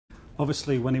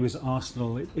obviously when he was at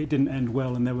Arsenal, it didn't end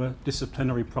well, and there were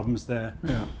disciplinary problems there.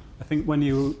 Yeah. I think when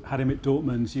you had him at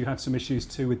Dortmund, you had some issues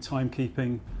too with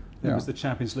timekeeping. There was the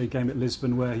Champions League game at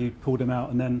Lisbon where he pulled him out,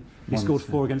 and then he scored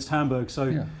 4 against Hamburg.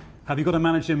 So have you got to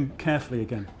manage him carefully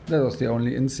again? That was the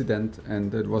only incident,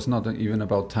 and it was not even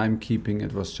about timekeeping.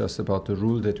 It was just about the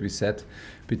rule that we set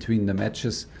between the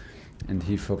matches, and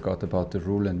he forgot about the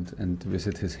rule and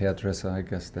visited his hairdresser. I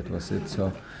guess that was it.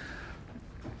 So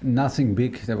nothing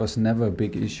big. There was never a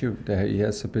big issue. He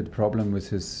has a bit problem with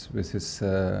his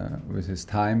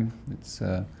time. It's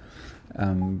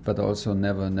but also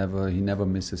he never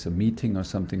misses a meeting or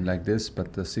something like this.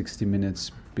 But the 60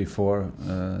 minutes before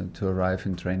to arrive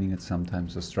in training, it's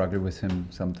sometimes a struggle with him.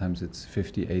 Sometimes it's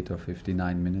 58 or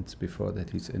 59 minutes before that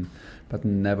he's in, but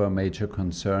never major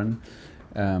concern.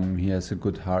 He has a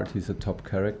good heart. He's a top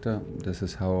character. This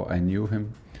is how I knew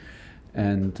him.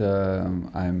 And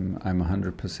I'm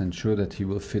 100% sure that he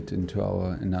will fit into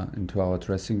our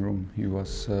dressing room. He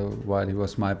was while he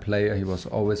was my player, he was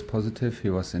always positive. He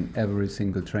was in every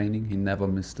single training. He never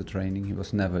missed a training. He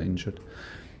was never injured.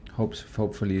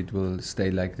 Hopefully it will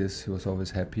stay like this. He was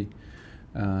always happy,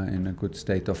 in a good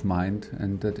state of mind,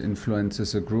 and that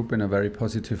influences a group in a very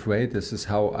positive way. This is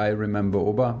how I remember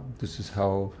Oba. This is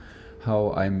how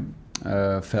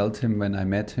I felt him when I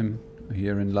met him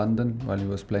here in London while he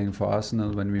was playing for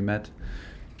Arsenal when we met,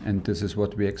 and this is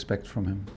what we expect from him.